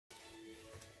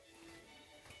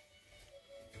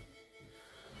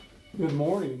Good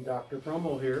morning, Dr.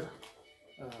 Promo here.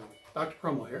 Dr.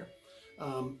 Promo here.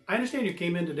 I understand you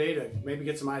came in today to maybe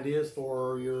get some ideas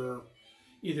for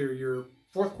either your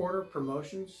fourth quarter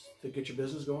promotions to get your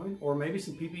business going, or maybe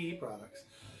some PPE products.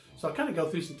 So I'll kind of go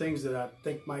through some things that I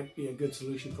think might be a good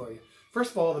solution for you.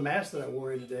 First of all, the mask that I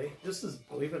wore in today, this is,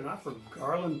 believe it or not, from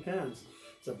Garland Pens.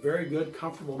 It's a very good,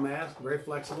 comfortable mask, very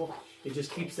flexible. It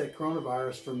just keeps that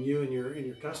coronavirus from you and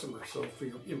your customers, so for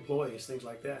your employees, things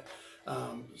like that.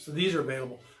 So these are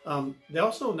available. They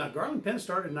also, now Garland Pen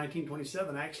started in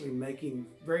 1927 actually making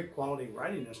very quality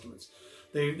writing instruments.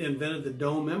 They invented the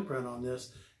dome imprint on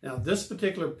this. Now this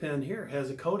particular pen here has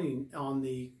a coating on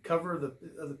the cover of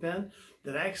the pen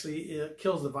that actually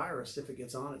kills the virus if it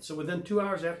gets on it. So within 2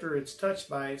 hours after it's touched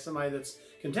by somebody that's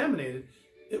contaminated,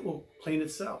 it will clean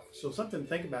itself. So something to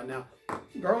think about. Now,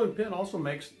 Garland Pen also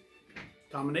makes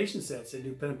combination sets. They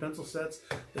do pen and pencil sets.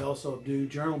 They also do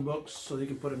journal books, so you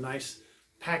can put a nice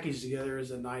package together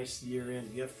as a nice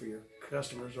year-end gift for your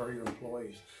customers or your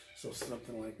employees. So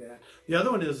something like that. The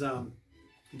other one is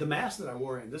the mask that I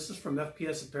wore in. This is from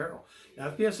FPS Apparel.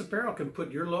 Now, FPS Apparel can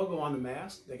put your logo on the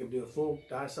mask. They can do a full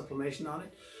dye sublimation on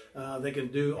it. They can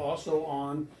do also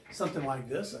on something like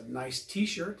this, a nice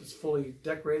t-shirt that's fully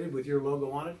decorated with your logo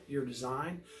on it, your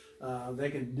design. They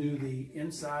can do the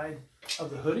inside of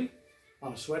the hoodie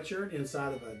on a sweatshirt,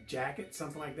 inside of a jacket,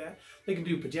 something like that. They can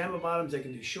do pajama bottoms, they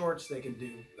can do shorts, they can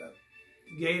do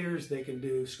gaiters, they can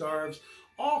do scarves,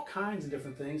 all kinds of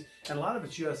different things, and a lot of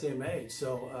it's USA made.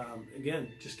 So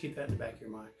again, just keep that in the back of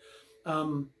your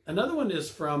mind. Another one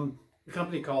is from a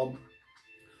company called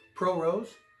Pro Rose.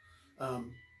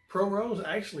 Pro Rose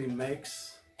actually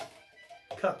makes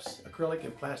cups, acrylic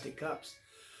and plastic cups,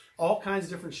 all kinds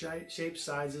of different shapes,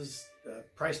 sizes,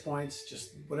 price points,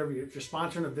 just whatever. If you're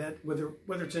sponsoring an event, whether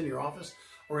it's in your office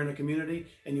or in a community,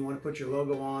 and you want to put your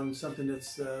logo on something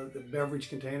that's the beverage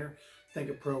container, think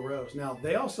of Pro Rose. Now,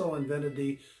 they also invented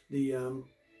the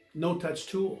no-touch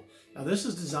tool. Now, this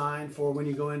is designed for when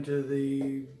you go into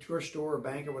the grocery store or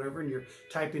bank or whatever, and you're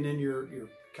typing in your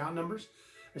account numbers.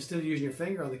 Instead of using your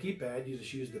finger on the keypad, you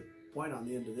just use the point on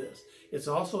the end of this. It's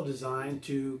also designed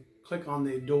to click on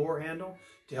the door handle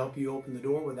to help you open the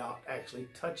door without actually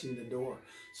touching the door.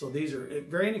 So these are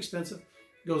very inexpensive,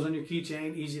 goes on your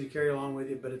keychain, easy to carry along with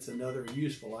you, but it's another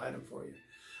useful item for you.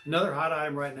 Another hot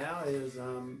item right now is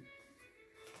hand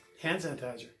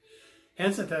sanitizer.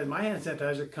 Hand sanitizer. My hand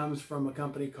sanitizer comes from a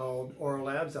company called Oral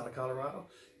Labs out of Colorado.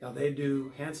 Now they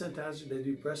do hand sanitizer, they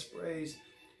do breath sprays,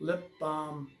 lip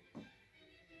balm,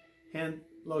 hand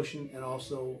lotion, and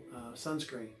also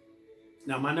sunscreen.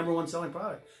 Now, my #1 selling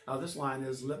product out of this line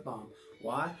is lip balm.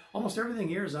 Why? Almost everything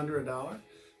here is under $1,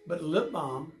 but lip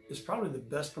balm is probably the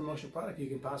best promotional product you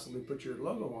can possibly put your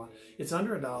logo on. It's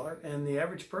under $1, and the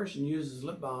average person uses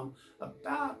lip balm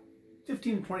about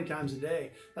 15 to 20 times a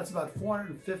day. That's about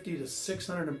 450 to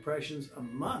 600 impressions a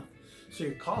month. So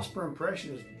your cost per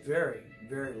impression is very,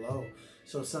 very low.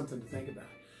 So it's something to think about.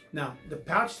 Now, the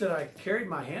pouch that I carried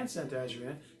my hand sanitizer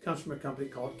in comes from a company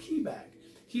called Keyback.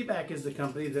 Keyback is the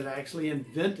company that actually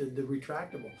invented the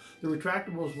retractable. The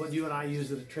retractable is what you and I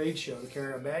use at a trade show to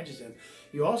carry our badges in.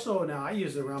 You also, now I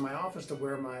use it around my office to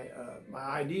wear my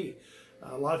ID.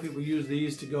 A lot of people use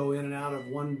these to go in and out of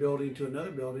one building to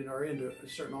another building or into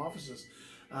certain offices.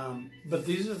 But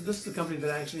this is the company that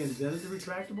actually invented the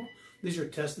retractable. These are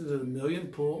tested at 1 million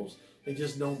pulls. They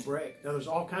just don't break. Now there's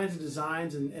all kinds of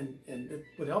designs and it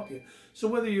would help you. So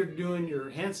whether you're doing your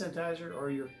hand sanitizer or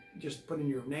you're just putting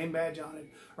your name badge on it,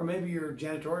 or maybe your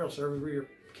janitorial service where you're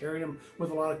carrying them with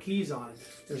a lot of keys on it,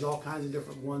 there's all kinds of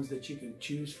different ones that you can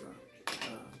choose from.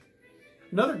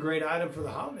 Another great item for the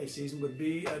holiday season would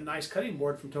be a nice cutting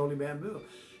board from Totally Bamboo.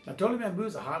 Now Totally Bamboo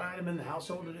is a hot item in the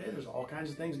household today. There's all kinds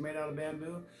of things made out of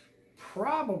bamboo.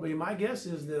 Probably, my guess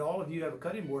is that all of you have a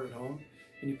cutting board at home,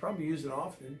 and you probably use it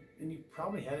often, and you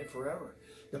probably had it forever.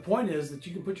 The point is that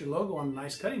you can put your logo on a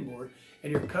nice cutting board,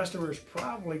 and your customer is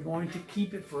probably going to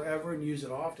keep it forever and use it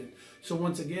often. So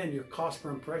once again, your cost per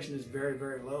impression is very,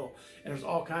 very low. And there's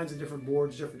all kinds of different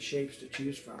boards, different shapes to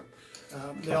choose from.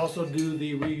 They also do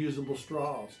the reusable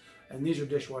straws. And these are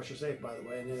dishwasher safe, by the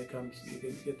way, and then it comes, you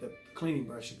can get the cleaning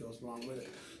brush that goes along with it.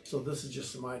 So this is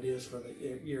just some ideas for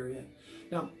the year in.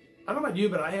 Now, I don't know about you,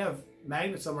 but I have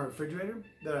magnets on my refrigerator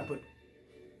that I put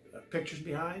pictures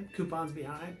behind, coupons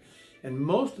behind, and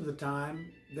most of the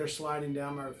time they're sliding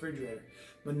down my refrigerator,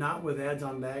 but not with ads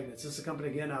on magnets. This is a company,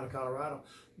 again, out of Colorado.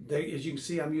 As you can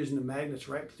see, I'm using the magnets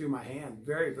right through my hand.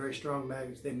 Very, very strong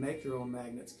magnets. They make their own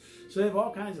magnets. So they have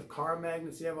all kinds of car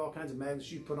magnets. They have all kinds of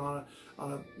magnets you put on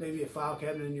maybe a file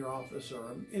cabinet in your office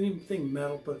or anything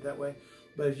metal, put it that way.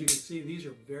 But as you can see, these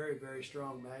are very, very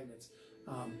strong magnets.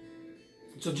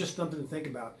 So just something to think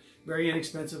about. Very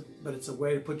inexpensive, but it's a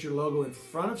way to put your logo in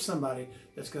front of somebody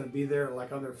that's going to be there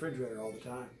like on the refrigerator all the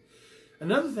time.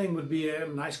 Another thing would be a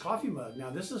nice coffee mug. Now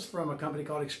this is from a company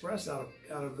called Express out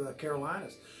of the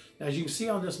Carolinas. Now, as you can see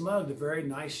on this mug, the very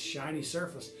nice shiny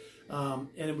surface.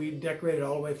 And we decorated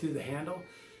all the way through the handle.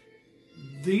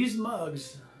 These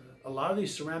mugs, a lot of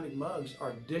these ceramic mugs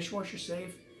are dishwasher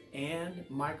safe and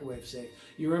microwave safe.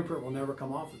 Your imprint will never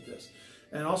come off of this.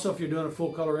 And also if you're doing a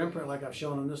full color imprint like I've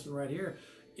shown on this one right here,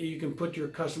 you can put your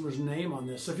customer's name on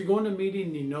this. So if you're going to a meeting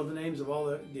and you know the names of all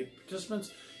the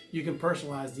participants, you can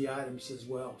personalize the items as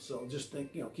well. So just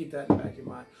think, keep that in the back of your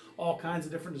mind. All kinds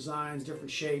of different designs,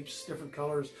 different shapes, different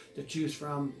colors to choose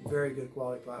from. Very good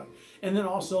quality product. And then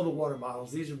also the water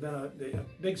bottles. These have been a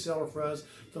big seller for us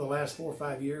for the last 4 or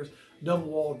 5 years. Double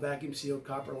walled, vacuum sealed,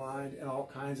 copper lined, and all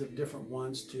kinds of different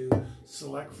ones to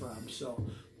select from. So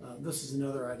this is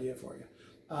another idea for you.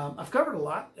 I've covered a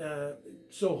lot,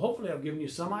 so hopefully I've given you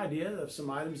some idea of some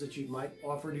items that you might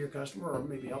offer to your customer or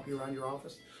maybe help you around your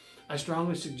office. I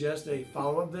strongly suggest a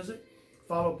follow-up visit.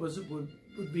 Follow-up visit would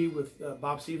be with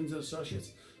Bob Stevens and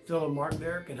Associates. Phil and Mark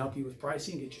there can help you with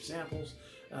pricing, get you samples,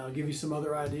 give you some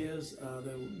other ideas.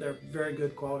 They're very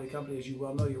good quality company, as you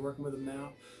well know. You're working with them now,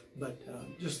 but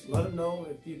just let them know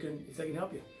if they can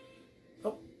help you.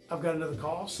 Oh, I've got another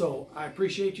call, so I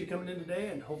appreciate you coming in today,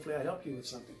 and hopefully I helped you with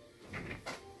something.